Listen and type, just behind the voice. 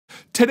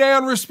Today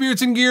on Riffs,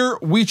 Spirits, and Gear,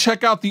 we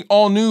check out the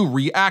all-new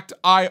React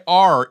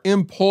IR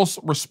Impulse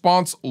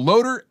Response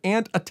Loader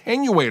and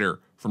Attenuator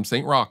from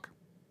St. Rock.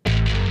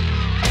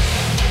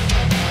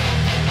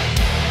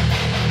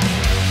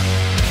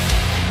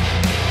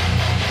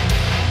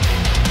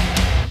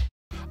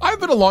 I've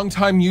been a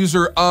long-time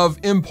user of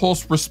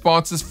impulse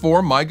responses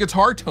for my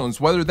guitar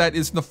tones, whether that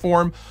is in the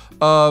form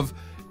of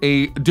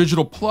a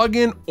digital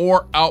plugin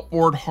or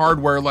outboard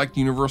hardware like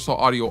Universal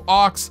Audio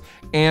Aux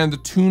and the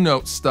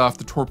two-note stuff,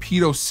 the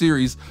Torpedo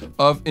series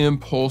of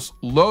impulse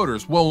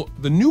loaders. Well,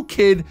 the new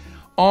kid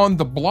on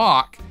the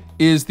block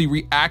is the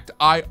React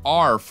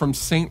IR from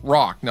St.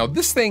 Rock. Now,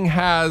 this thing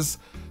has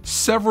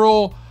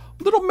several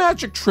little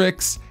magic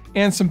tricks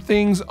and some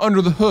things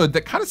under the hood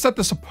that kind of set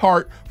this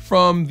apart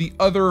from the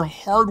other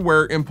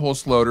hardware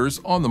impulse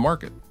loaders on the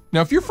market. Now,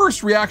 if your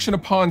first reaction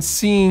upon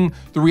seeing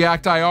the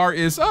React IR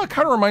is,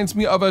 kind of reminds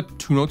me of a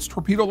Two Notes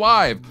Torpedo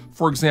Live,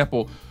 for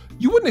example,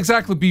 you wouldn't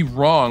exactly be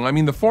wrong. I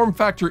mean, the form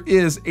factor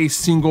is a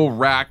single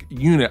rack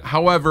unit.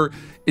 However,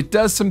 it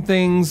does some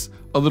things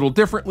a little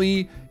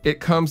differently.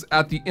 It comes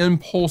at the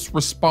impulse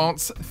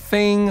response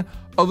thing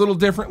a little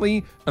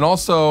differently. And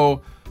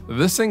also,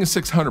 this thing is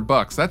 600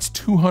 bucks. That's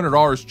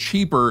 $200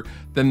 cheaper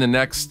than the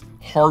next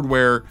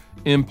hardware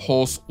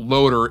impulse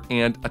loader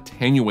and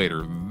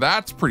attenuator.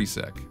 That's pretty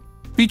sick.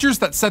 Features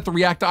that set the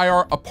React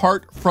IR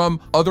apart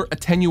from other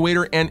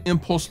attenuator and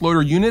impulse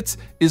loader units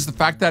is the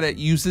fact that it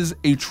uses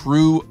a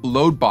true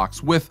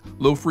Loadbox with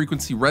low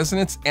frequency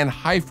resonance and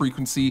high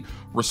frequency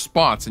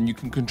response, and you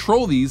can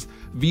control these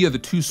via the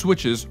two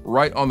switches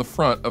right on the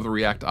front of the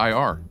React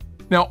IR.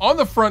 Now, on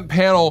the front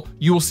panel,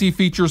 you will see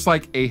features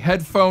like a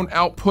headphone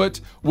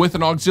output with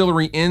an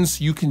auxiliary in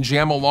so you can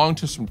jam along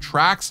to some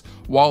tracks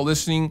while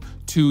listening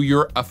to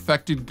your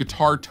affected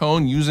guitar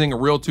tone using a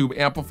real tube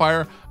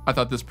amplifier. I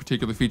thought this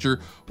particular feature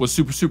was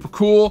super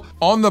cool.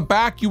 On the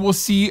back, you will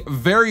see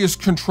various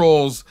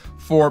controls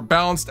for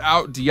balanced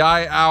out,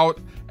 DI out,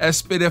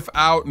 SPDIF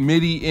out,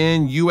 MIDI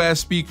in,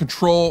 USB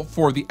control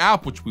for the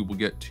app, which we will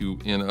get to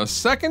in a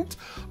second,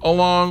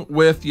 along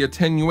with the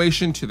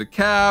attenuation to the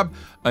cab,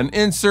 an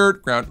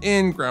insert, ground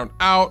in, ground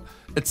out,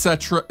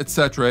 etc.,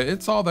 etc.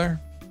 It's all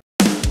there.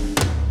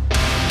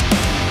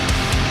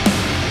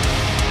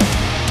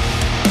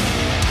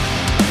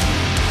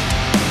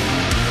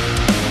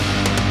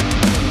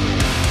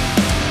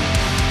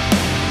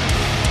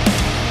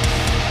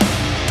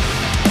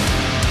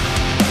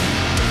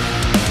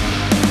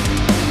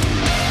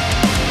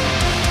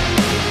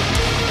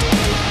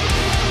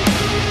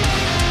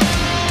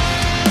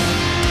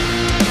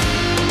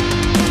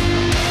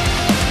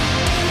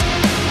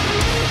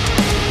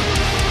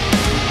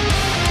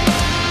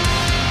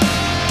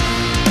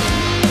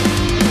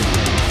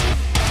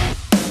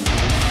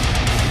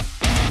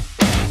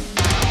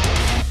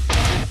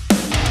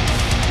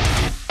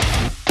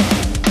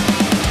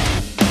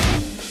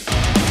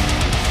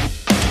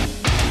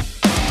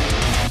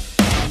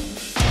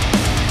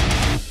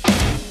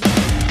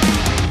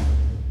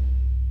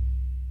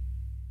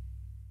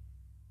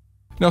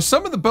 Now,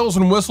 some of the bells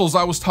and whistles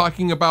I was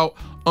talking about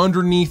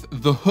underneath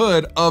the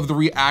hood of the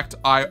React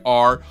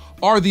IR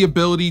are the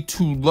ability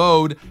to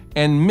load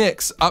and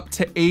mix up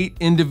to 8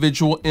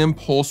 individual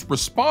impulse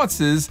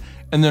responses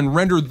and then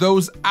render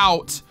those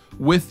out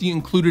with the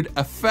included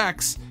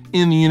effects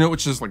in the unit,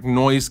 which is like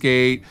noise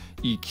gate,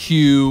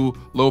 EQ,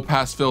 low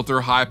pass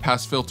filter, high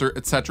pass filter,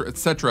 etc.,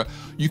 etc.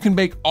 You can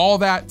make all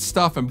that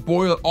stuff and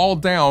boil it all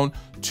down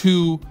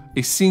to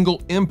a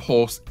single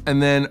impulse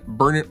and then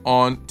burn it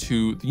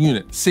onto the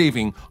unit,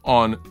 saving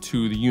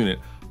onto the unit.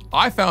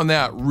 I found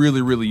that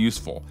really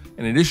useful.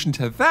 In addition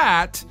to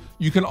that,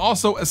 you can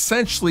also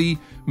essentially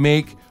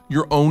make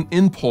your own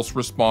impulse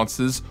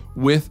responses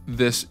with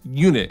this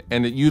unit,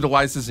 and it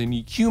utilizes an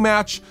EQ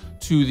match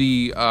to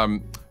the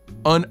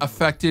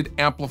unaffected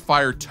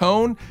amplifier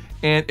tone,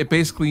 and it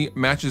basically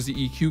matches the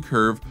EQ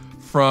curve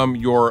from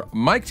your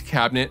mic'd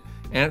cabinet,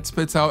 and it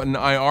spits out an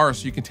IR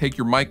so you can take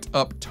your mic'd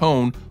up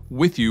tone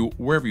with you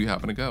wherever you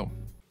happen to go.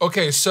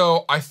 Okay,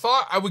 so I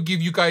thought I would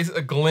give you guys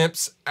a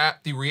glimpse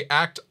at the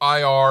React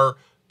IR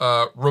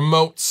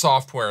remote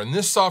software. And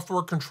this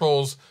software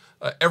controls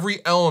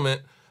every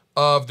element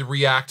of the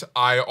React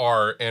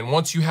IR. And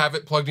once you have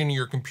it plugged into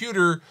your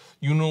computer,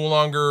 you no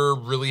longer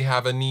really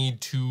have a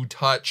need to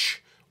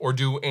touch or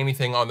do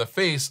anything on the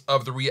face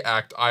of the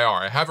React IR.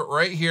 I have it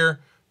right here.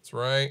 It's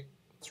right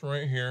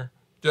here,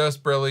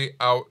 just barely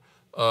out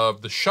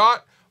of the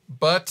shot,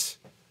 but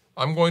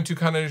I'm going to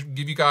kind of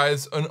give you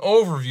guys an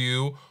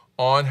overview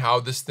on how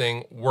this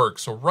thing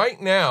works. So right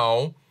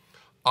now,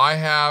 I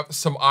have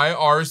some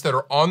IRs that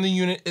are on the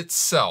unit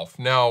itself.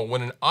 Now,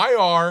 when an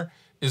IR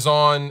is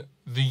on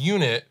the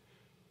unit,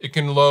 it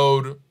can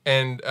load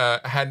and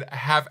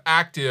have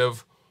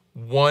active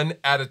one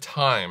at a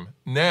time.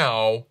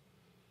 Now,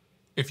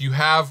 if you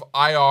have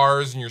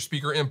IRs and your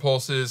speaker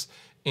impulses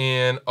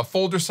in a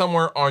folder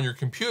somewhere on your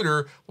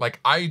computer, like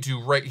I do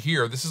right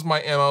here, this is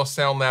my ML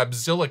SoundLab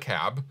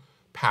ZillaCab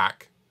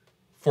pack,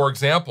 for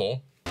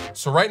example.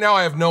 So right now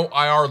I have no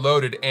IR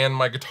loaded and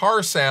my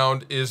guitar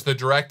sound is the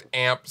direct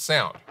amp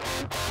sound.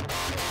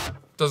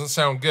 doesn't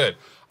sound good.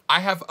 I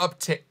have up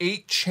to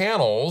 8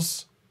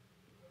 channels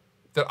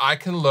that I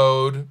can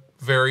load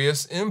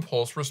various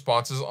impulse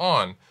responses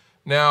on.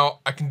 Now,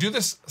 I can do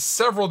this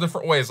several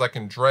different ways. I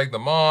can drag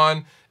them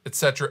on,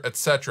 etc.,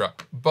 etc.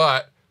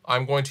 But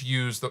I'm going to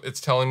use it's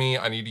telling me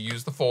I need to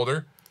use the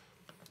folder.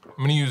 I'm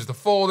going to use the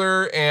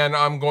folder, and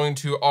I'm going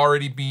to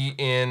already be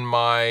in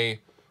my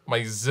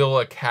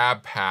Zilla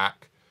cab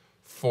pack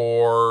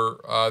for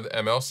the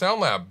ML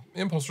Sound Lab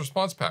impulse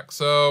response pack.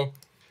 So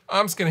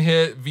I'm just going to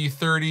hit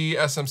V30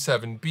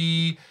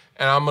 SM7B,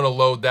 and I'm going to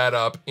load that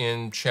up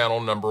in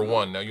channel number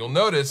 1. Now you'll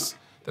notice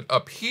that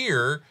up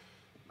here,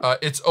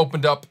 it's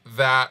opened up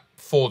that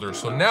folder.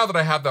 So now that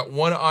I have that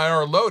one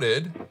IR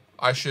loaded,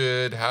 I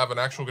should have an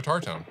actual guitar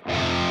tone.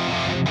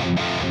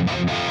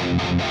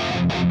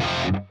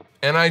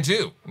 And I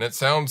do, and it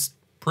sounds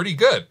pretty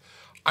good.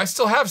 I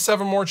still have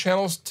 7 more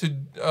channels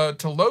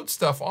to load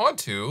stuff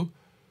onto.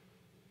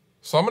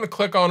 So I'm gonna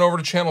click on over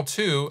to channel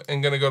 2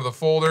 and gonna go to the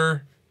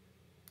folder.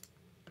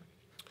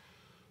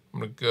 I'm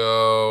gonna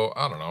go,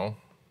 I don't know.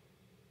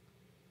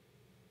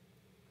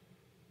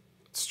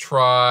 Let's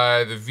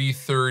try the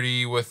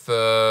V30 with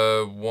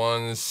the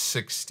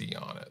 160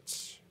 on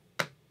it.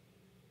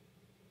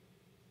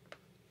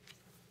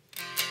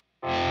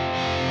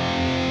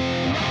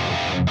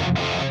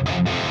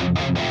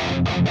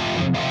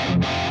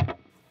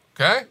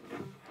 Okay,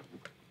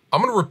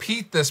 I'm gonna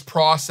repeat this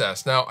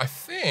process. Now, I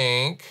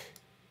think,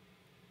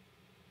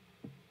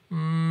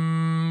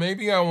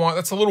 maybe I want,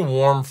 that's a little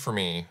warm for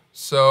me.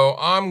 So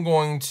I'm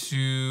going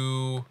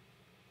to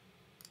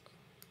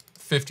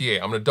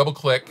 58. I'm gonna double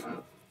click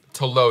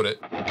to load it.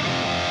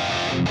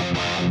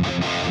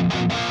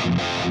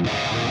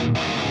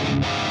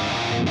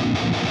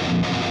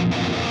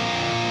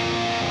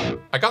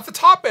 I got the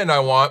top end I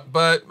want,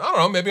 but I don't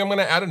know, maybe I'm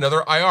gonna add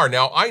another IR.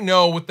 Now, I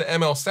know with the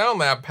ML Sound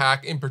Lab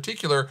pack in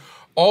particular,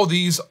 all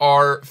these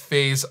are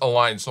phase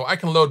aligned, so I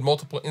can load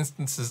multiple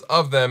instances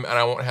of them and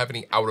I won't have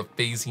any out of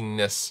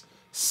phasiness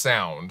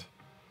sound.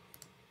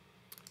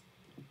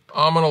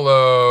 I'm gonna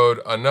load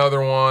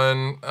another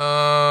one.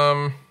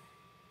 I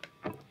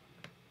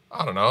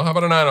don't know, how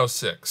about a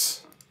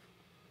 906?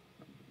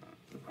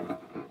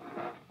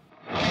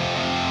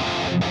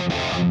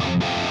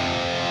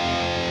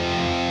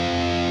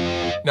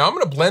 Now I'm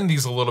gonna blend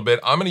these a little bit.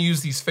 I'm gonna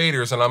use these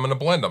faders and I'm gonna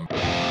blend them.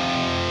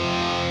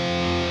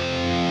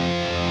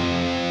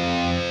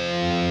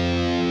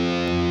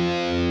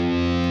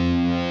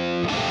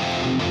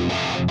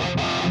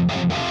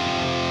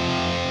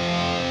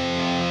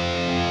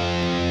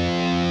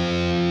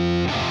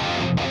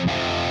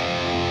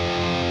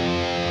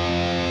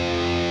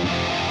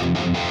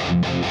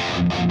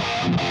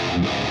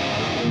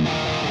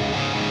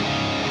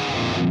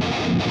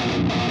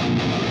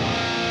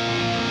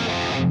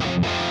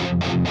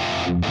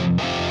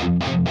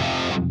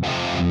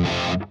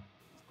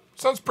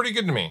 Sounds pretty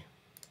good to me.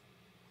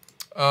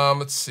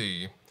 Let's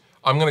see.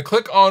 I'm gonna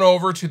click on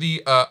over to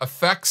the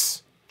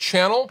effects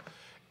channel,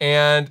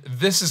 and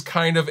this is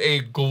kind of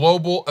a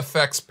global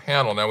effects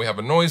panel. Now we have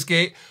a noise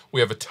gate,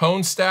 we have a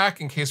tone stack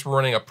in case we're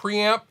running a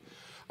preamp,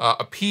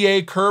 a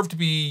PA curve to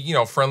be, you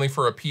know, friendly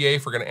for a PA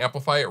if we're gonna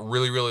amplify it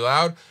really, really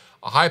loud,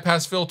 a high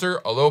pass filter,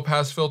 a low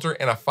pass filter,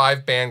 and a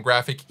 5-band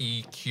graphic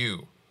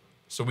EQ.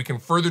 So we can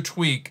further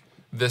tweak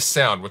this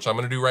sound, which I'm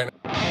gonna do right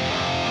now.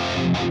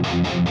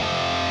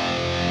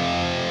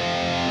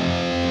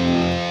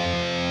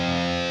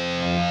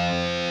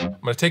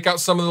 I'm gonna take out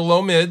some of the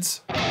low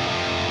mids.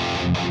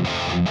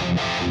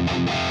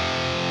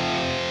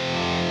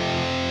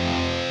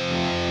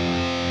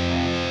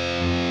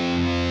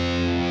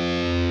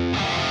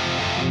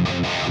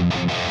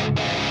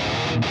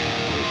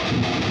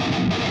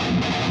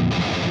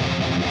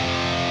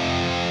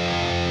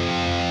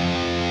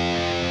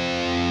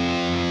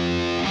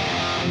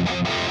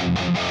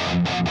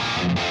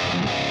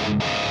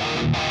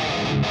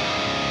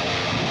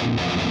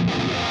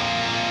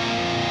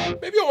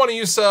 Maybe I want to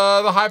use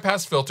the high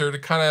pass filter to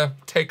kind of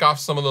take off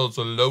some of those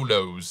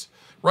lows.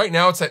 Right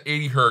now it's at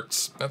 80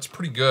 Hertz. That's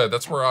pretty good.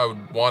 That's where I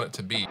would want it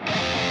to be.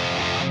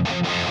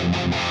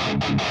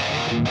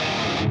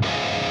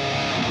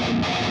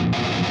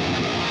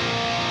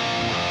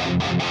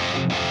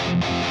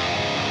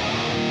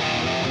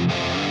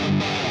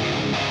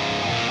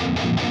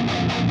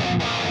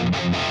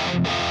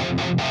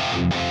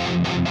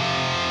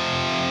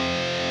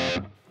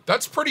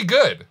 That's pretty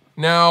good.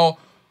 Now,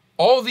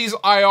 all these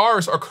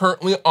IRs are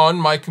currently on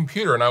my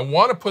computer and I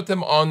want to put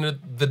them on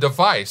the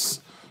device.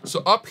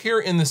 So up here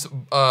in this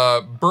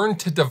burn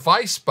to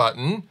device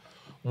button,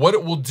 what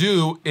it will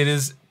do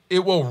is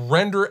it will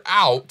render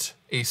out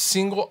a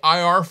single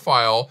IR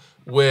file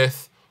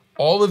with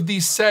all of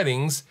these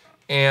settings,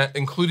 and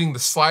including the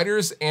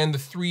sliders and the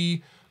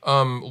 3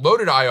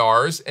 loaded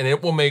IRs, and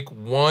it will make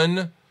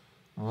one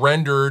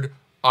rendered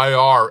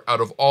IR out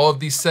of all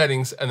of these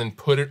settings and then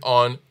put it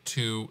on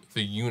to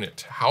the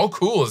unit. How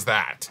cool is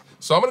that?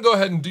 So I'm gonna go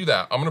ahead and do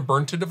that. I'm gonna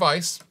burn to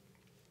device.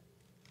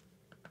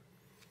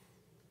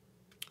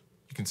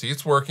 You can see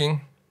it's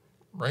working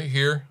right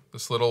here,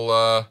 this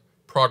little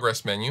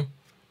progress menu.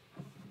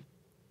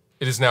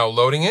 It is now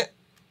loading it.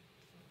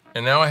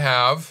 And now I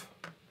have,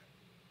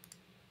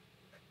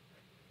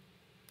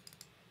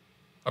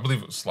 I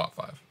believe it was slot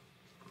 5.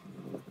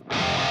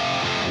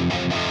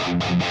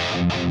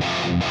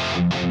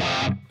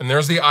 And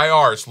there's the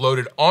IR. It's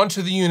loaded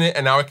onto the unit,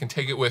 and now I can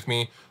take it with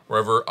me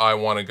wherever I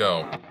want to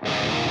go.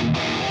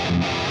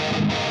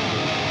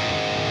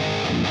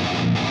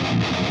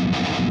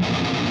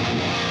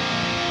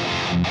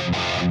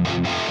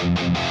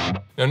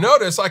 Now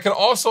notice I can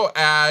also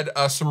add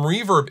some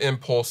reverb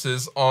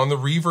impulses on the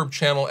reverb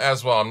channel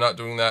as well. I'm not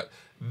doing that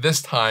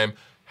this time.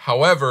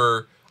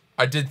 However,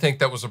 I did think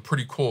that was a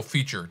pretty cool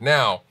feature.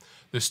 Now,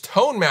 this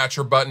tone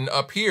matcher button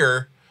up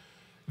here,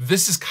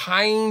 this is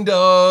kind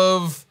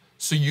of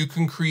so you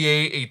can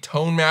create a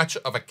tone match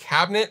of a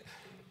cabinet.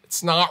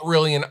 It's not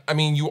really I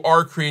mean, you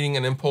are creating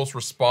an impulse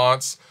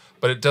response,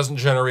 but it doesn't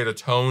generate a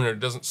tone, or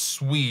it doesn't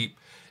sweep.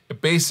 It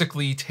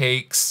basically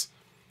takes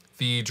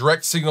the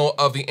direct signal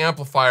of the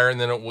amplifier,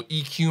 and then it will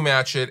EQ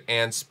match it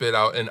and spit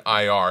out an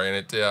IR.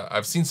 And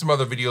I've seen some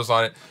other videos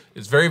on it.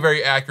 It's very,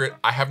 very accurate.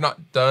 I have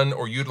not done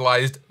or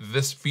utilized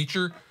this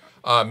feature.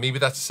 Maybe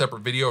that's a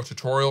separate video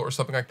tutorial or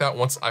something like that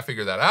once I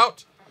figure that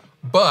out.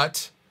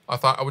 But I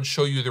thought I would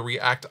show you the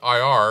React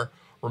IR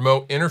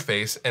remote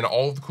interface and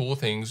all of the cool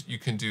things you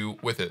can do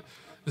with it.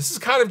 This is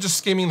kind of just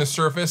skimming the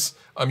surface.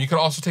 You can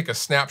also take a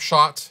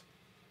snapshot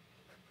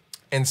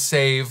and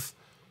save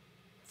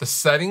the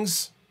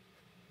settings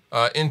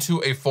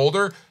into a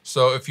folder.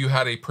 So if you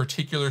had a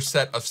particular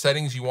set of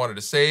settings you wanted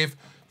to save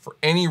for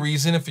any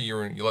reason, if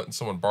you're letting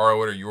someone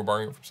borrow it or you were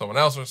borrowing it from someone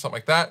else or something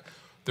like that,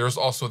 there's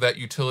also that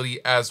utility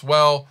as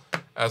well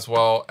as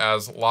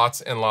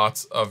lots and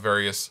lots of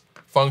various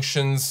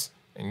functions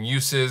and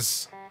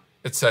uses,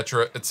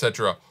 etc.,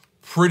 etc.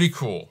 Pretty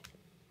cool.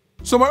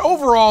 So my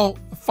overall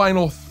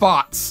final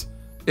thoughts,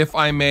 if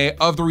I may,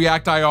 of the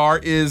React IR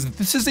is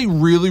this is a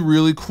really,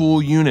 really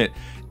cool unit.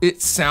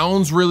 It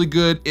sounds really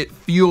good. It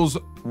feels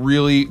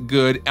really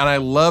good. And I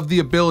love the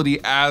ability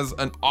as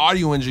an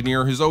audio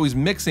engineer who's always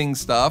mixing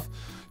stuff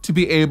to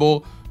be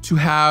able to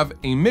have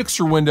a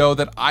mixer window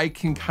that I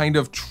can kind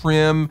of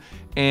trim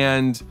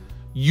and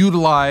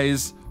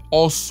utilize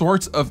all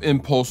sorts of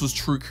impulses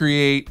to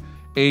create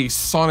a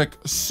sonic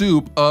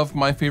soup of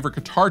my favorite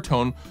guitar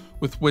tone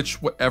with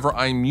which whatever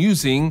I'm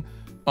using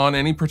on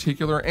any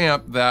particular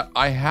amp that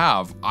I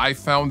have. I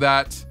found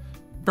that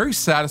very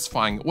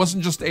satisfying. It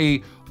wasn't just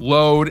a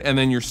load and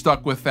then you're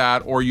stuck with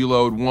that, or you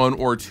load 1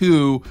 or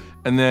 2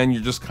 and then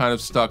you're just kind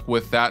of stuck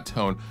with that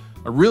tone.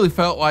 I really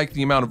felt like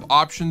the amount of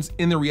options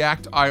in the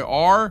React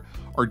IR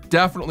are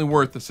definitely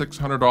worth the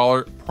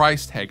 $600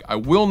 price tag. I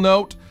will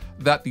note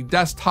that the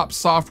desktop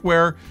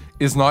software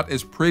is not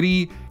as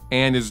pretty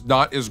and is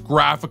not as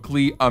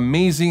graphically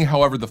amazing.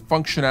 However, the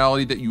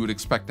functionality that you would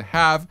expect to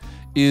have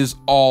is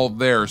all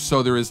there.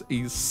 So there is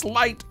a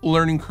slight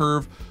learning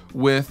curve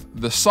with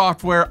the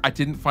software. I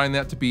didn't find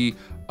that to be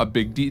a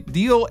big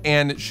deal,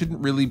 and it shouldn't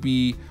really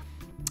be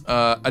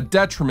a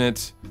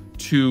detriment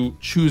to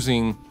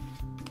choosing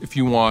if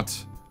you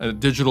want a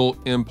digital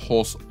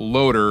impulse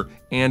loader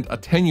and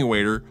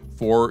attenuator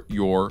for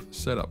your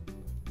setup.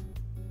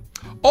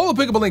 All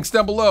the pickable links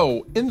down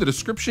below in the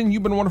description.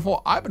 You've been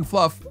wonderful. I've been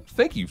Fluff.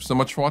 Thank you so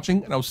much for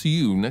watching, and I'll see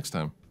you next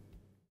time.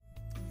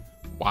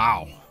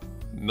 Wow,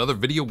 another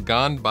video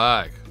gone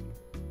by.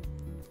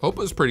 Hope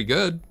it was pretty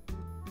good.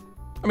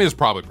 I mean, it's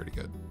probably pretty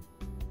good.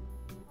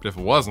 But if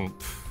it wasn't,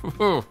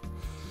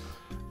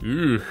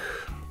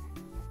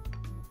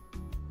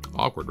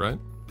 awkward, right?